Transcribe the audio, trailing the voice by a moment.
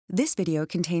This video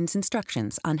contains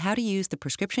instructions on how to use the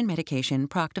prescription medication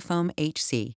Proctofoam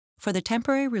HC for the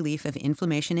temporary relief of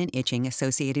inflammation and itching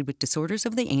associated with disorders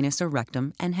of the anus or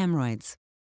rectum and hemorrhoids.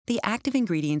 The active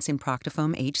ingredients in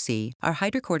Proctofoam HC are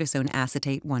hydrocortisone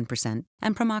acetate 1%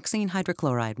 and pramoxine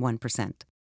hydrochloride 1%.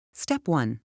 Step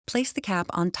 1. Place the cap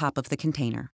on top of the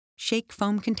container. Shake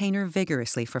foam container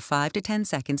vigorously for 5 to 10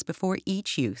 seconds before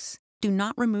each use. Do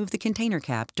not remove the container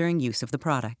cap during use of the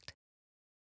product.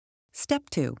 Step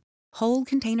 2. Hold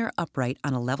container upright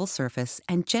on a level surface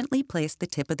and gently place the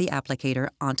tip of the applicator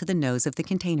onto the nose of the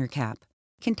container cap.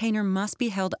 Container must be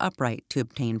held upright to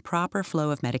obtain proper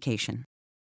flow of medication.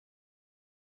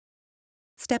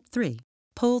 Step 3.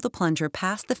 Pull the plunger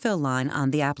past the fill line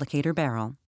on the applicator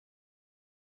barrel.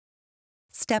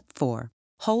 Step 4.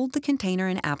 Hold the container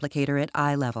and applicator at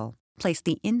eye level. Place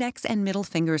the index and middle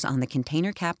fingers on the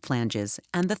container cap flanges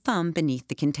and the thumb beneath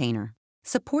the container.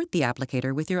 Support the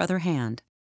applicator with your other hand.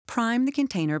 Prime the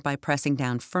container by pressing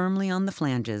down firmly on the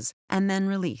flanges and then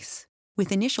release.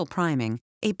 With initial priming,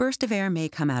 a burst of air may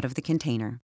come out of the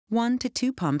container. 1 to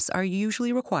 2 pumps are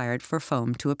usually required for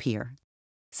foam to appear.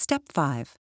 Step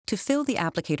 5. To fill the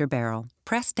applicator barrel,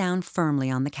 press down firmly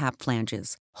on the cap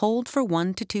flanges, hold for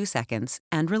 1 to 2 seconds,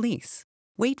 and release.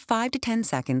 Wait 5 to 10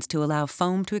 seconds to allow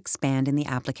foam to expand in the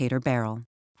applicator barrel.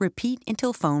 Repeat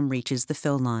until foam reaches the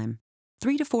fill line.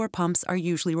 3 to 4 pumps are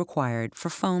usually required for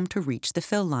foam to reach the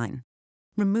fill line.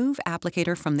 Remove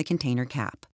applicator from the container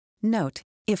cap. Note,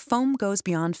 if foam goes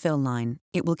beyond fill line,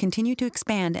 it will continue to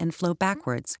expand and flow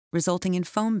backwards, resulting in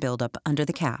foam buildup under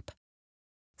the cap.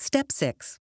 Step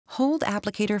 6. Hold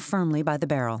applicator firmly by the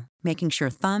barrel, making sure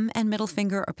thumb and middle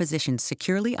finger are positioned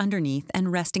securely underneath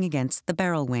and resting against the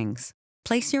barrel wings.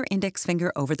 Place your index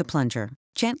finger over the plunger.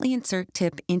 Gently insert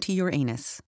tip into your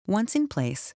anus. Once in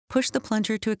place, push the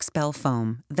plunger to expel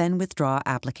foam, then withdraw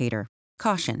applicator.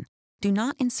 Caution: do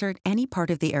not insert any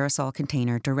part of the aerosol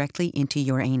container directly into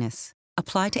your anus.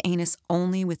 Apply to anus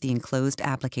only with the enclosed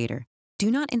applicator.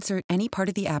 Do not insert any part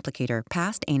of the applicator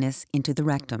past anus into the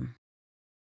rectum.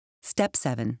 Step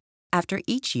 7. After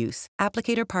each use,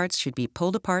 applicator parts should be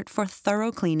pulled apart for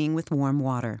thorough cleaning with warm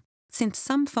water. Since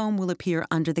some foam will appear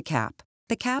under the cap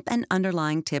and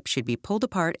underlying tip should be pulled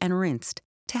apart and rinsed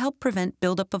to help prevent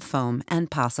buildup of foam and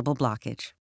possible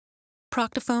blockage.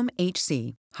 Proctofoam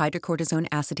HC, hydrocortisone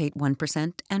acetate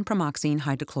 1% and pramoxine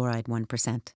hydrochloride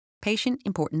 1%. Patient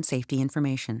important safety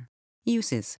information.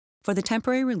 Uses: for the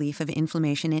temporary relief of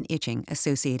inflammation and itching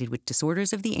associated with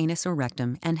disorders of the anus or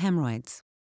rectum and hemorrhoids.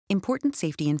 Important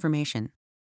safety information.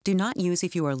 Do not use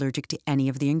if you are allergic to any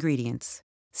of the ingredients.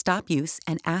 Stop use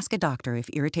and ask a doctor if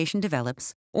irritation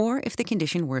develops or if the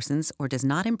condition worsens or does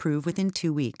not improve within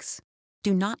 2 weeks.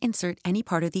 Do not insert any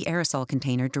part of the aerosol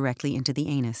container directly into the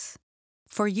anus.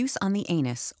 For use on the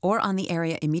anus or on the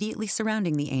area immediately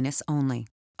surrounding the anus only.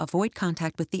 Avoid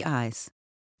contact with the eyes.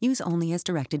 Use only as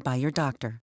directed by your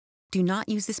doctor. Do not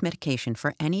use this medication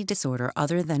for any disorder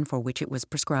other than for which it was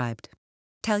prescribed.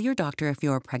 Tell your doctor if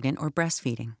you are pregnant or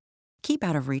breastfeeding. Keep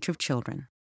out of reach of children.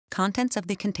 Contents of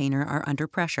the container are under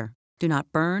pressure. Do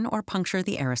not burn or puncture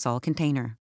the aerosol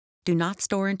container. Do not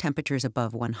store in temperatures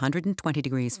above 120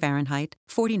 degrees Fahrenheit,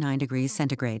 49 degrees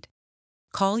centigrade.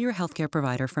 Call your healthcare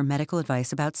provider for medical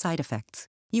advice about side effects.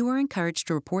 You are encouraged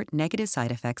to report negative side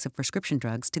effects of prescription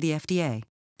drugs to the FDA.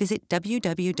 Visit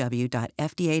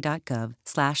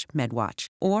www.fda.gov/medwatch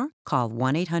or call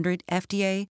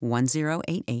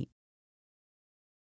 1-800-FDA-1088.